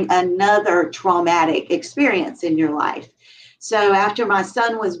during another traumatic experience in your life. So after my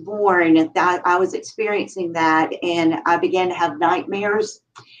son was born, I was experiencing that, and I began to have nightmares.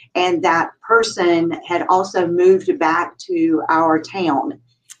 And that person had also moved back to our town.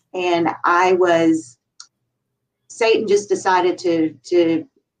 And Satan just decided to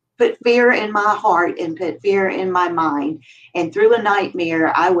put fear in my heart and put fear in my mind. And through a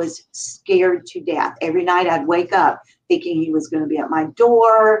nightmare, I was scared to death. Every night I'd wake up thinking he was going to be at my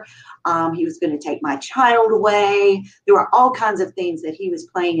door. He was going to take my child away. There were all kinds of things that he was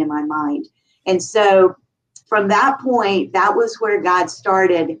playing in my mind. And so from that point, that was where God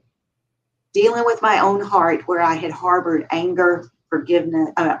started dealing with my own heart, where I had harbored anger,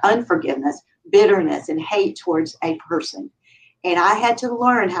 unforgiveness, bitterness, and hate towards a person. And I had to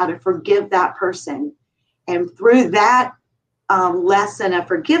learn how to forgive that person. And through that lesson of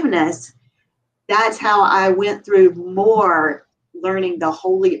forgiveness, that's how I went through more learning the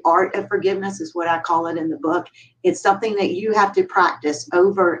holy art of forgiveness, is what I call it in the book. It's something that you have to practice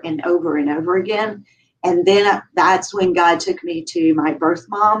over and over and over again. And then that's when God took me to my birth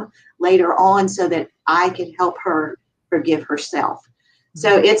mom later on so that I could help her forgive herself.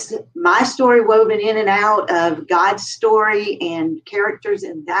 So it's my story woven in and out of God's story and characters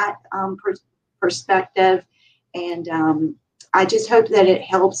in that perspective. And I just hope that it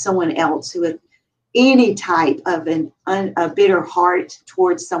helps someone else who has any type of a bitter heart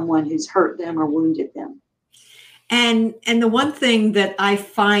towards someone who's hurt them or wounded them. And the one thing that I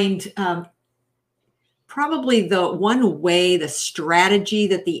find probably the one way, the strategy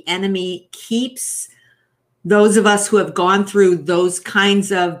that the enemy keeps those of us who have gone through those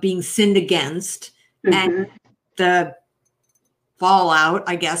kinds of being sinned against and the fallout,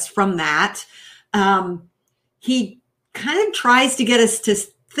 I guess, from that, he kind of tries to get us to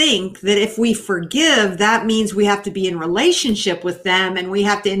think that if we forgive, that means we have to be in relationship with them and we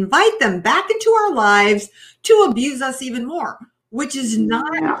have to invite them back into our lives to abuse us even more, which is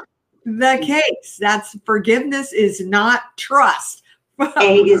not the case. That's forgiveness is not trust.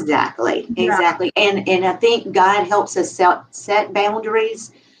 Exactly. And I think God helps us set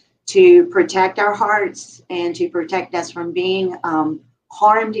boundaries to protect our hearts and to protect us from being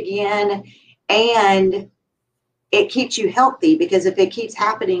harmed again. And it keeps you healthy, because if it keeps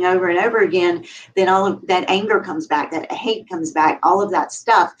happening over and over again, then all of that anger comes back, that hate comes back, all of that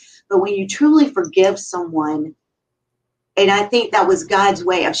stuff. But when you truly forgive someone, and I think that was God's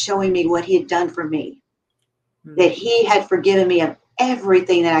way of showing me what he had done for me, that he had forgiven me of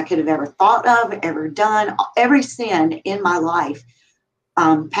everything that I could have ever thought of, ever done, every sin in my life,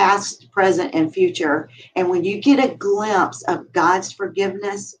 past, present, and future. And when you get a glimpse of God's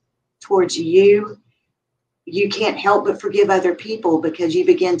forgiveness towards you, you can't help but forgive other people, because you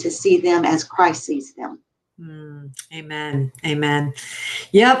begin to see them as Christ sees them. Amen. Amen.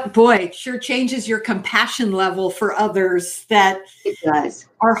 Yep. Boy, it sure changes your compassion level for others. That it does.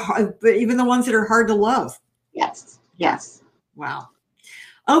 Are hard, even the ones that are hard to love. Yes. Yes. Wow.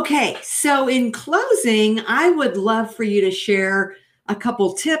 Okay. So in closing, I would love for you to share a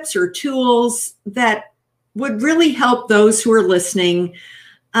couple tips or tools that would really help those who are listening,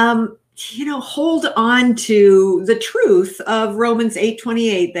 hold on to the truth of Romans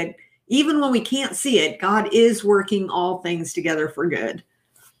 8:28, that even when we can't see it, God is working all things together for good.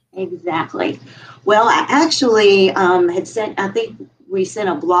 Exactly. Well, I actually had sent, I think we sent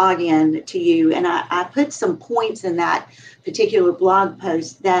a blog in to you, and I put some points in that particular blog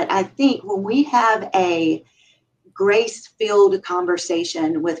post that I think when we have a grace-filled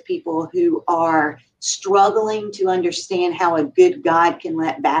conversation with people who are struggling to understand how a good God can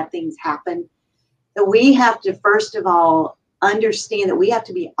let bad things happen, that we have to, first of all, understand that we have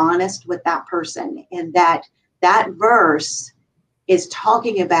to be honest with that person, and that verse is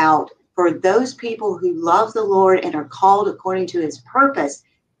talking about, for those people who love the Lord and are called according to his purpose,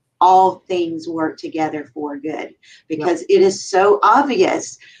 all things work together for good. Because it is so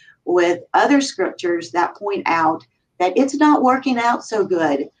obvious with other scriptures that point out that it's not working out so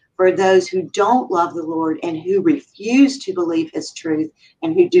good for those who don't love the Lord and who refuse to believe his truth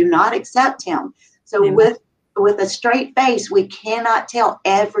and who do not accept him. So with a straight face, we cannot tell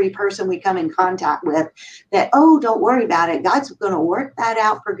every person we come in contact with that, oh, don't worry about it, God's going to work that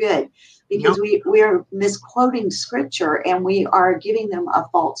out for good, because we're misquoting scripture and we are giving them a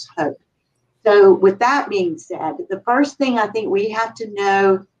false hope. So with that being said, the first thing I think we have to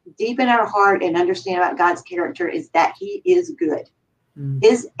know deep in our heart and understand about God's character is that he is good.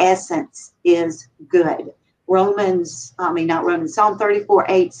 His essence is good. Psalm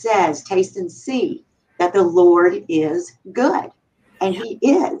 34:8 says, taste and see that the Lord is good. And he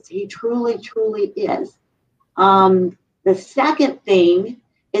is. He truly, truly is. The second thing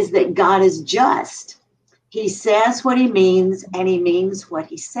is that God is just. He says what he means, and he means what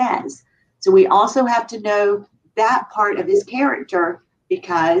he says. So we also have to know that part of his character,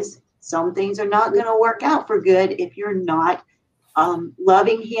 because some things are not going to work out for good if you're not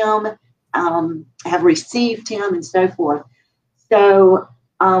loving him, have received him, and so forth. So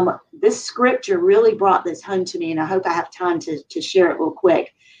this scripture really brought this home to me, and I hope I have time to share it real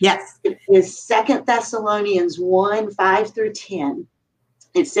quick. Yes. It is 2 Thessalonians 1:5-10.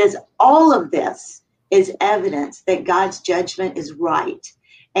 It says, all of this is evidence that God's judgment is right.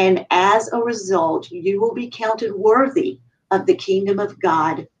 And as a result, you will be counted worthy of the kingdom of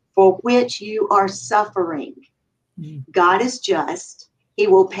God for which you are suffering. God is just. He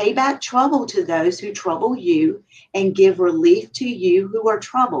will pay back trouble to those who trouble you and give relief to you who are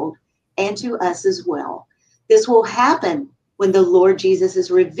troubled, and to us as well. This will happen when the Lord Jesus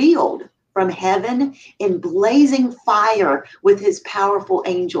is revealed from heaven in blazing fire with his powerful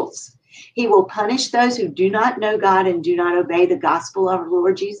angels. He will punish those who do not know God and do not obey the gospel of our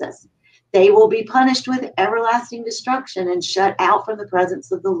Lord Jesus. They will be punished with everlasting destruction and shut out from the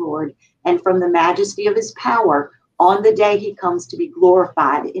presence of the Lord and from the majesty of his power on the day he comes to be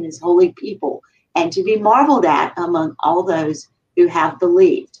glorified in his holy people and to be marveled at among all those who have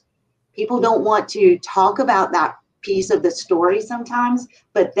believed. People don't want to talk about that piece of the story sometimes,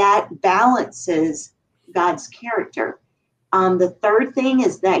 but that balances God's character. The third thing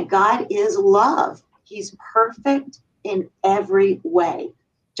is that God is love. He's perfect in every way.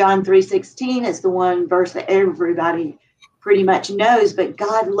 John 3:16 is the one verse that everybody pretty much knows, but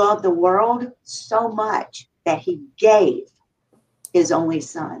God loved the world so much that he gave his only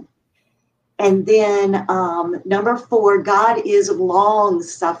son. And then number 4, God is long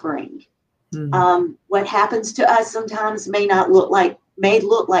suffering. What happens to us sometimes may look like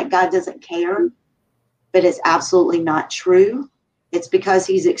God doesn't care, but it's absolutely not true. It's because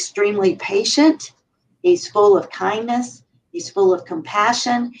he's extremely patient. He's full of kindness. He's full of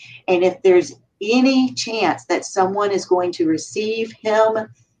compassion. And if there's any chance that someone is going to receive him,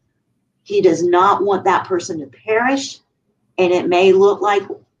 he does not want that person to perish. And it may look like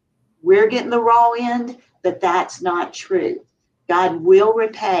we're getting the raw end, but that's not true. God will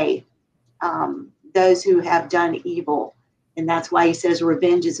repay those who have done evil. And that's why he says,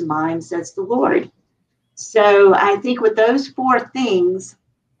 revenge is mine, says the Lord. So I think with those 4 things,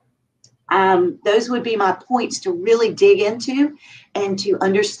 those would be my points to really dig into and to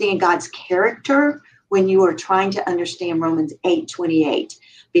understand God's character when you are trying to understand Romans 8:28,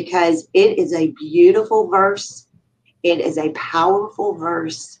 because it is a beautiful verse. It is a powerful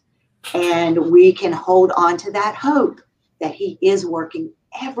verse, and we can hold on to that hope that he is working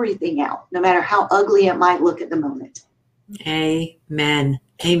everything out, no matter how ugly it might look at the moment. Amen.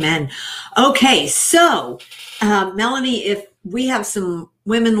 Amen. Okay, so Melanie, if we have some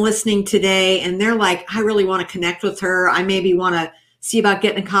women listening today and they're like, I really want to connect with her, I maybe want to see about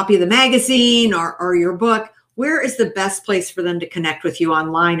getting a copy of the magazine or your book, where is the best place for them to connect with you,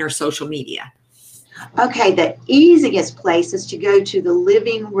 online or social media? Okay, the easiest place is to go to the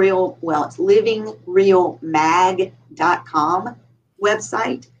it's livingrealmag.com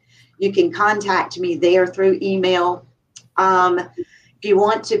website. You can contact me there through email. If you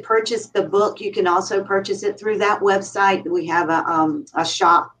want to purchase the book, you can also purchase it through that website. We have a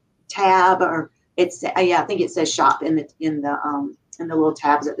shop tab, or I think it says shop in the little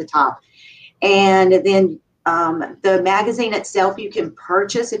tabs at the top. And then the magazine itself, you can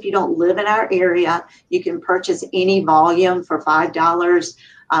purchase if you don't live in our area. You can purchase any volume for $5,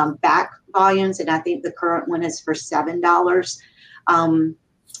 back volumes, and I think the current one is for $7. And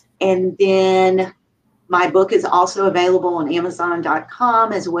then my book is also available on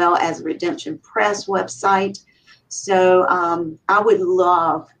Amazon.com as well as Redemption Press website. So I would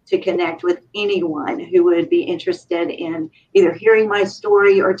love to connect with anyone who would be interested in either hearing my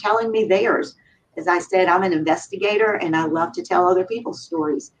story or telling me theirs. As I said, I'm an investigator and I love to tell other people's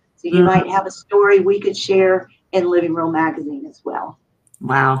stories. So you might have a story we could share in Living Real Magazine as well.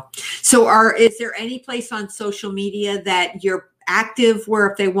 Wow. So is there any place on social media that you're active where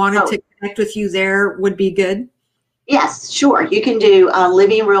if they wanted to connect with you there would be good? Yes, sure. You can do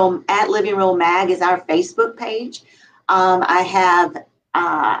Living Real Mag is our Facebook page. I have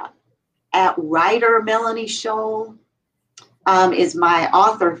at writer Melanie Shull is my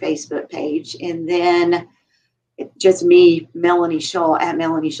author Facebook page. And then just me, Melanie Shull, at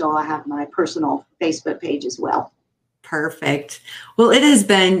Melanie Shull. I have my personal Facebook page as well. Perfect. Well, it has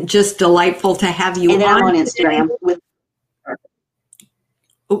been just delightful to have you and then I'm on Instagram with.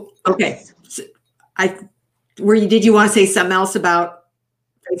 Oh, okay. So did you want to say something else about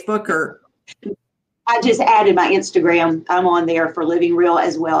Facebook or? I just added my Instagram. I'm on there for Living Real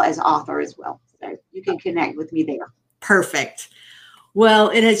as well as author as well. So you can connect with me there. Perfect. Well,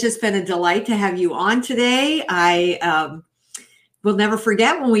 it has just been a delight to have you on today. I will never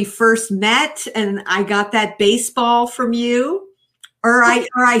forget when we first met and I got that baseball from you, or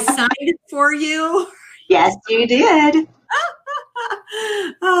I signed it for you. Yes, you did.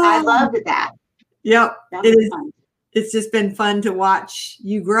 I loved that. Yep. That was fun. It's just been fun to watch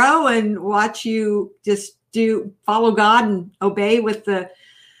you grow and watch you just follow God and obey with the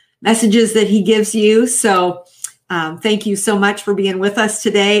messages that he gives you. So thank you so much for being with us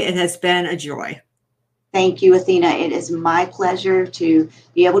today. It has been a joy. Thank you, Athena. It is my pleasure to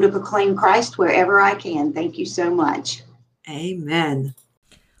be able to proclaim Christ wherever I can. Thank you so much. Amen.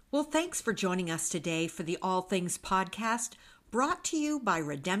 Well, thanks for joining us today for the All Things podcast, brought to you by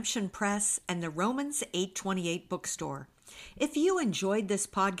Redemption Press and the Romans 828 bookstore. If you enjoyed this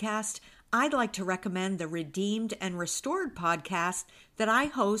podcast, I'd like to recommend the Redeemed and Restored podcast that I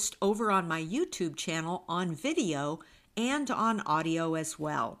host over on my YouTube channel on video and on audio as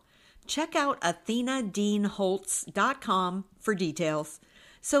well. Check out AthenaDeanHoltz.com for details.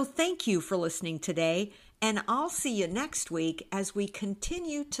 So thank you for listening today, and I'll see you next week as we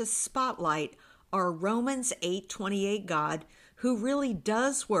continue to spotlight our Romans 8:28 God, who really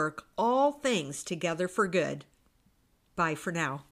does work all things together for good. Bye for now.